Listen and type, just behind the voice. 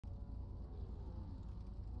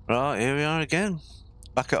Right, here we are again,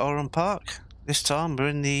 back at Oran Park. This time we're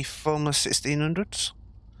in the Formula 1600s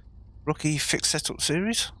Rookie Fixed Setup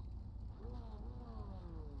Series.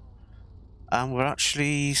 And we're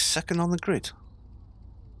actually second on the grid.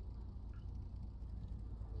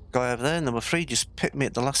 Guy over there, number 3, just picked me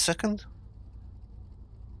at the last second.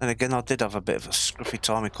 And again, I did have a bit of a scruffy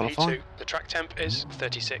time in qualifying. P2, the track temp is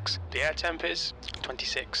 36. The air temp is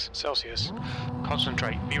 26 Celsius.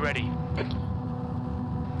 Concentrate, be ready.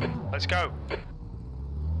 Let's go.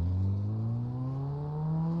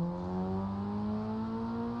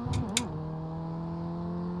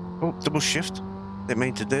 Oh, double shift. Didn't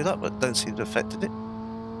mean to do that, but don't seem to have affected it.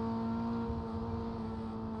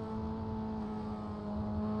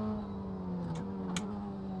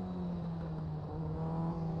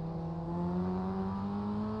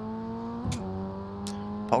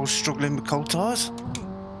 Paul's struggling with cold tyres.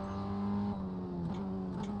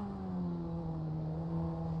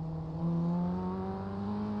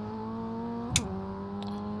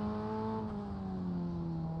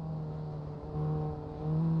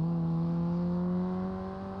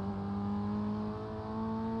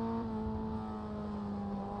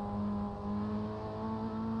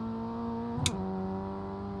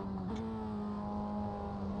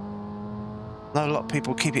 I know a lot of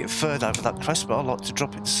people keep it third over that crest, but I like to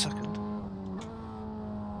drop it to second.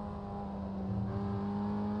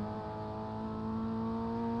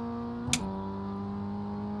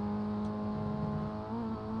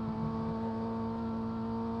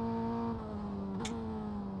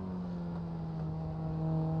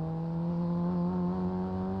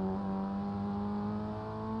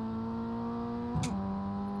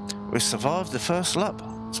 We survived the first lap.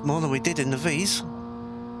 It's more than we did in the V's.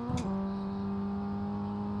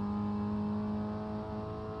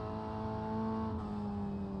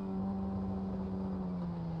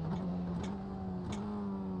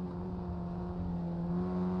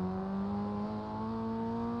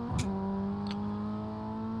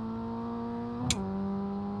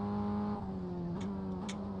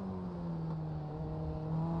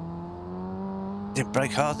 Didn't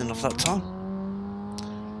brake hard enough that time.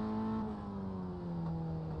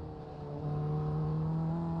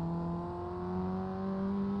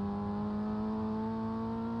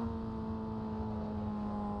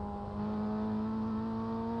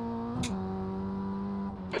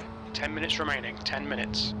 Minutes remaining, 10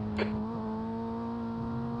 minutes.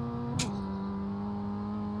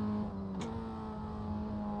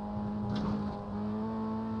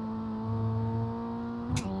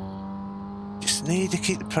 Just need to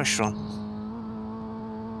keep the pressure on.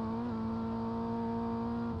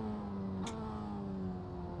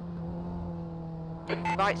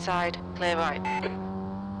 Right side, clear right.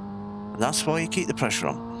 And that's why you keep the pressure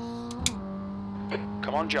on.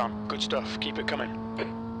 Come on, John. Good stuff. Keep it coming.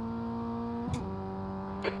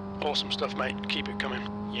 Awesome stuff, mate. Keep it coming.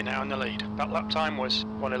 You're now in the lead. That lap time was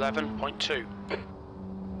 1:11.2.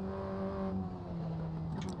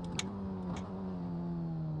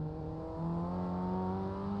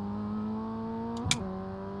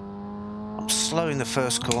 I'm slow in the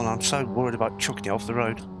first corner. I'm so worried about chucking it off the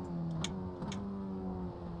road.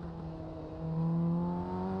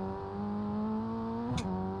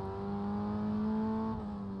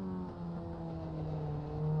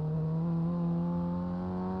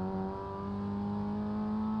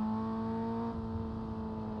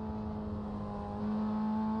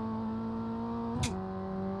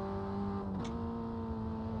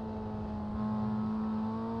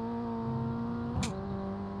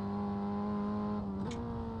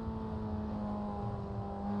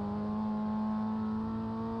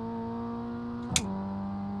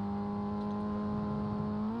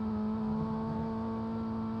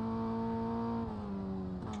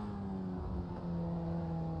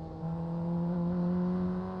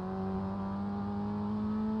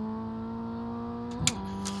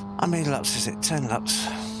 How many laps is it? 10 laps.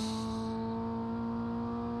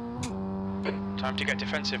 Time to get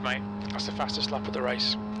defensive, mate. That's the fastest lap of the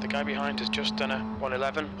race. The guy behind has just done a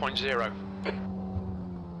 1:11.0.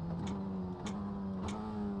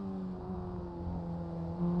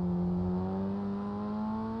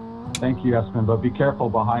 Thank you, Espen, but be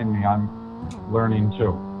careful behind me. I'm learning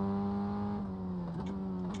too.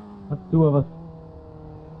 That's 2 of us.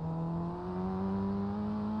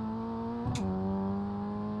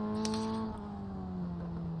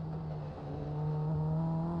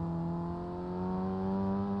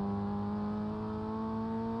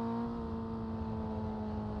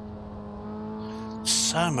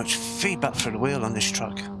 So much feedback through the wheel on this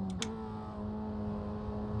truck.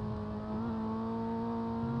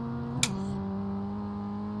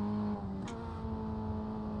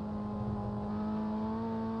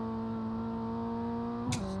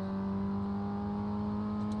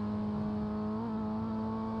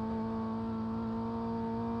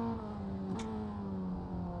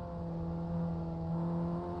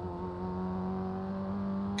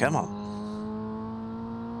 Come on.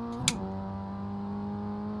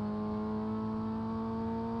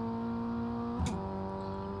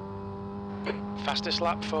 Fastest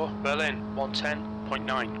lap for Berlin,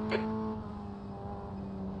 110.9.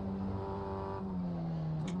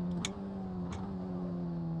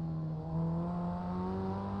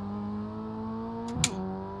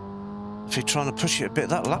 If you're trying to push it a bit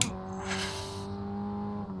that lap.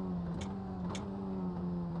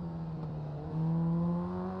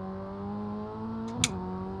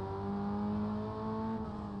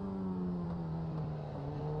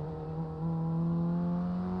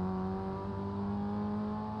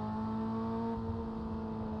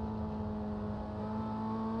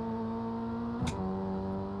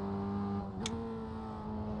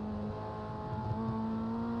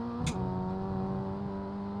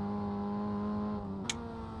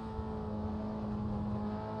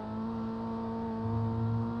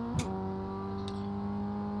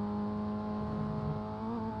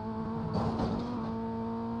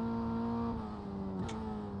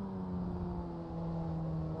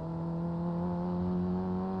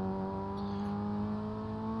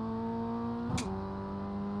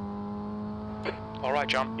 Alright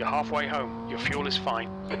John, you're halfway home. Your fuel is fine.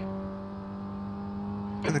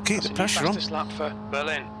 Gonna keep the pressure on. Fastest lap for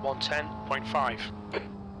Berlin, 110.5.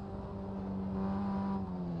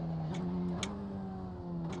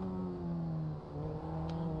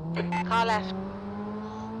 Car left.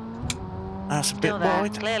 That's a bit Still there.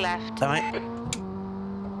 wide. Clear left. Damn it.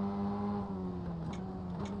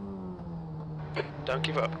 Don't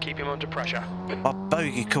give up. Keep him under pressure. A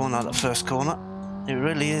bogey corner, that first corner. It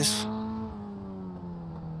really is.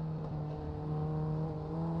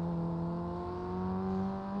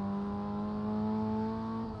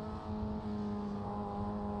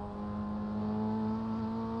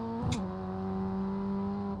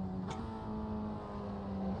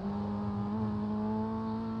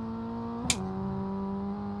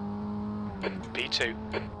 P2.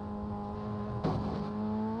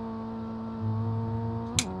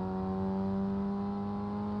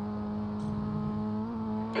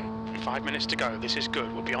 And 5 minutes to go. This is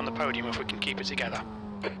good. We'll be on the podium if we can keep it together.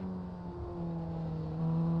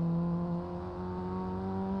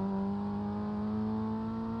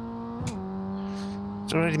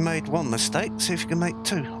 It's already made one mistake. See if you can make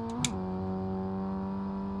two.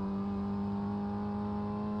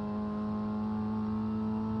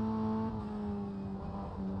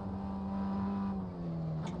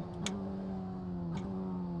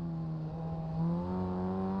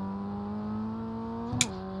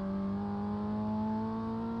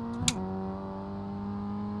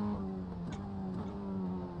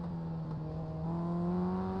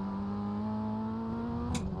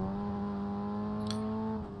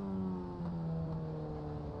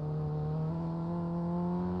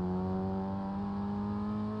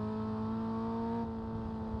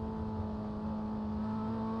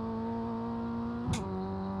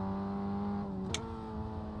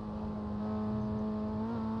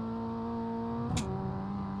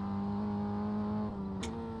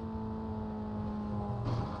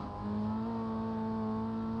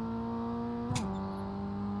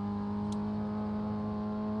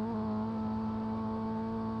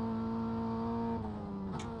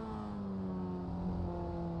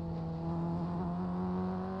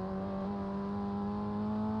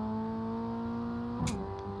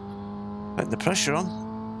 Putting the pressure on.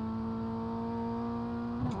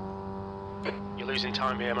 You're losing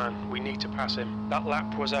time here, man. We need to pass him. That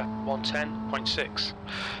lap was a 110.6.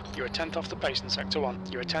 You're a tenth off the pace in Sector 1.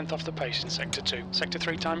 You're a tenth off the pace in Sector 2. Sector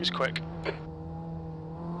 3 time is quick.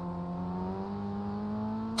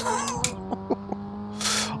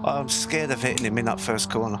 I'm scared of hitting him in that first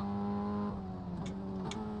corner.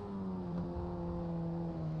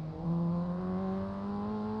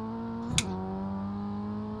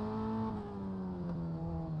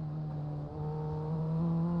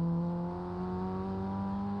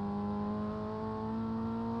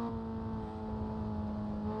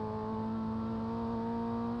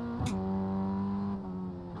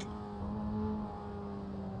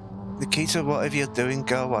 Nikita, whatever you're doing,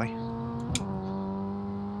 go away.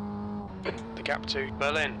 The gap to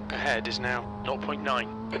Berlin ahead is now 0.9.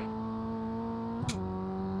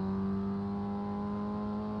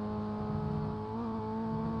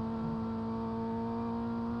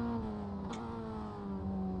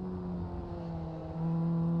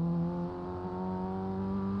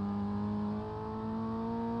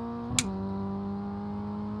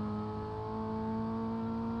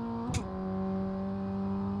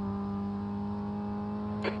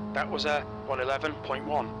 That was a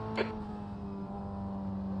 111.1.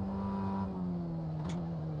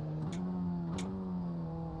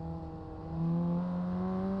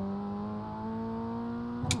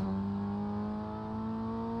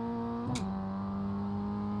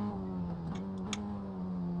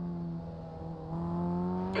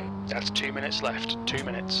 That's 2 minutes left. 2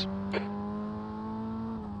 minutes.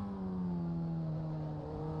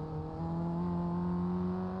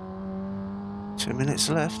 Two minutes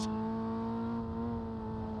left.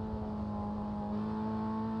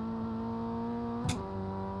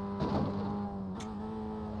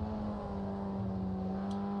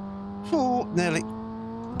 Oh, nearly.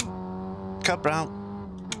 Cut round.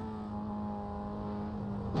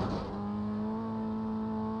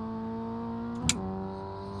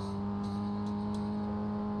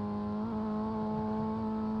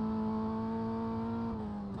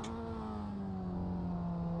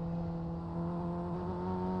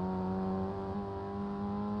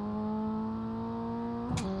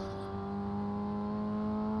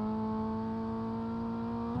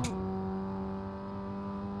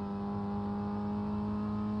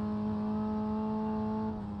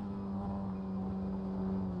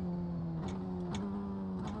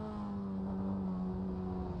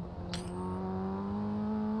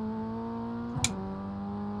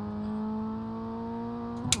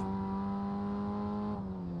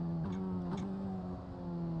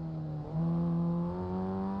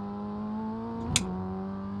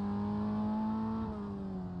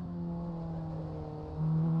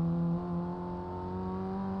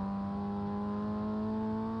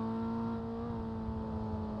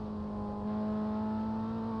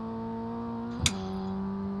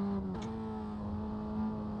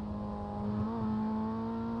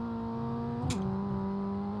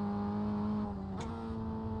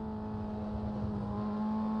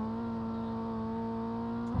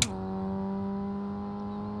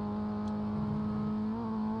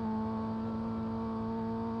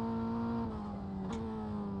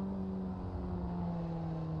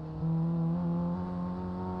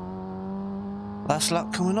 Last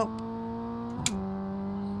lap coming up.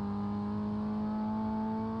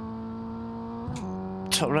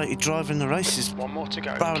 Top rated driver in the race is One more to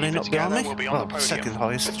go. barreling Keep up it behind together. me. We'll be on Well, the podium. second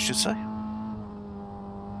highest, I should say.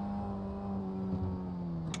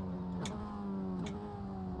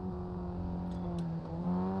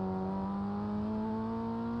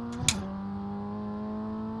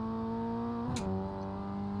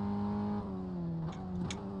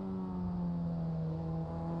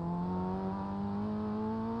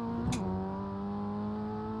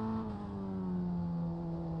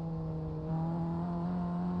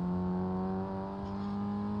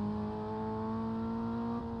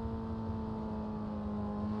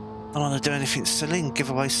 I don't want to do anything silly and give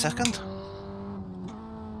away second.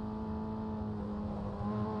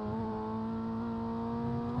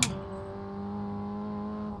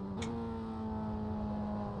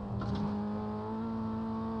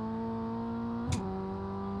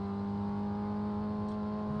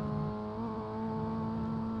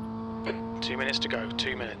 Two minutes to go.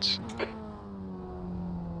 2 minutes.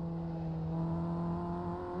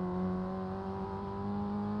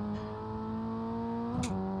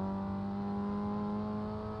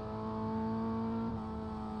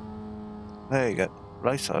 There you go.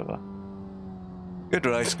 Race over. Good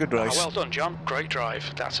race, good race. Well done, John. Great drive.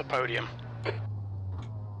 That's a podium.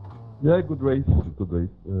 Yeah, good race, good race.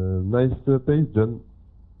 Nice pace, John.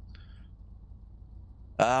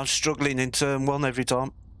 I'm struggling in turn one every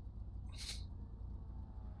time.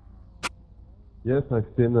 Yes, I've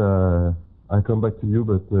seen. I come back to you,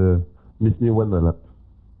 but miss me one lap.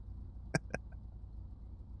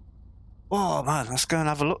 Oh man, let's go and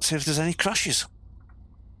have a look, see if there's any crashes.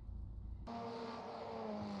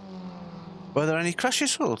 Were there any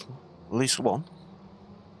crashes? Well, at least one.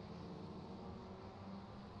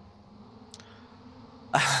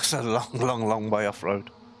 It's a long, long, long way off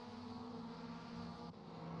road.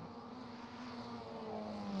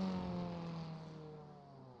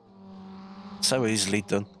 So easily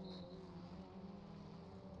done.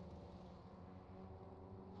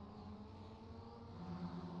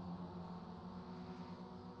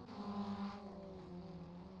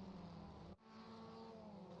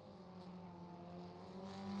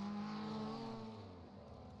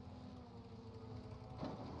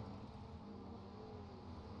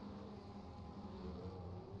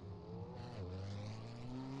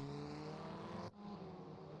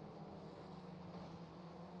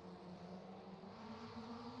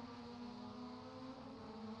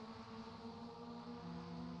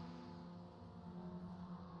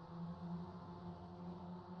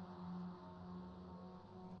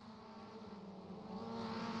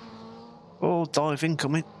 Oh, dive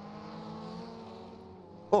incoming.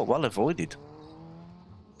 Oh, well avoided.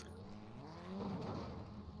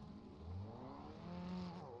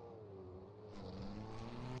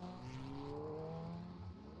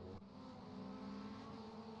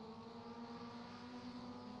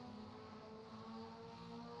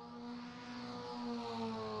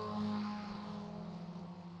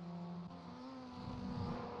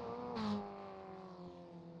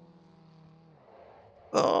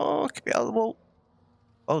 Get out of the wall.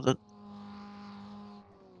 Hold on.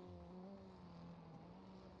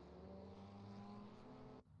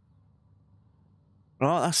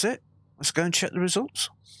 Right, that's it. Let's go and check the results.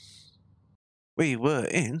 We were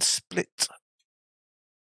in split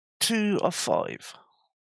 2 of 5.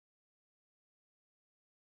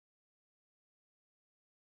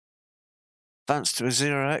 Advanced to a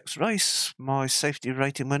 0x race. My safety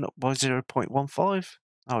rating went up by 0.15.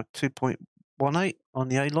 Oh, 2.18 on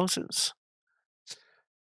the A licence.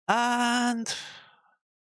 And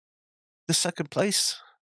the second place,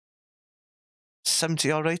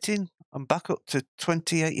 70R rating. I'm back up to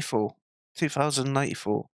 2084.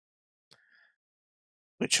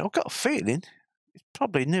 Which I've got a feeling is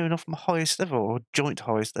probably near enough my highest ever, or joint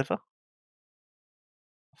highest ever.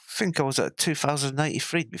 I think I was at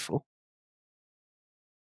 2083 before.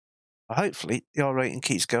 Hopefully the R rating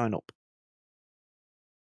keeps going up.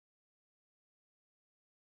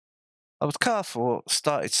 I was car 4,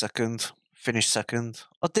 started second, finished second.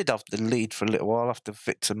 I did have the lead for a little while after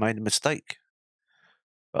Victor made a mistake.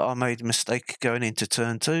 But I made a mistake going into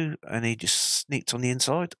turn 2 and he just sneaked on the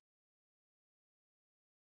inside.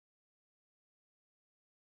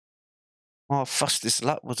 My fastest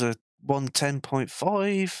lap was a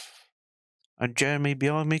 110.5 and Jeremy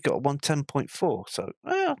behind me got a 110.4. So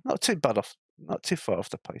not too bad off, not too far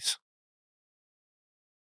off the pace.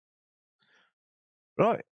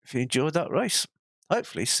 Right, if you enjoyed that race,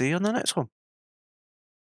 hopefully see you on the next one.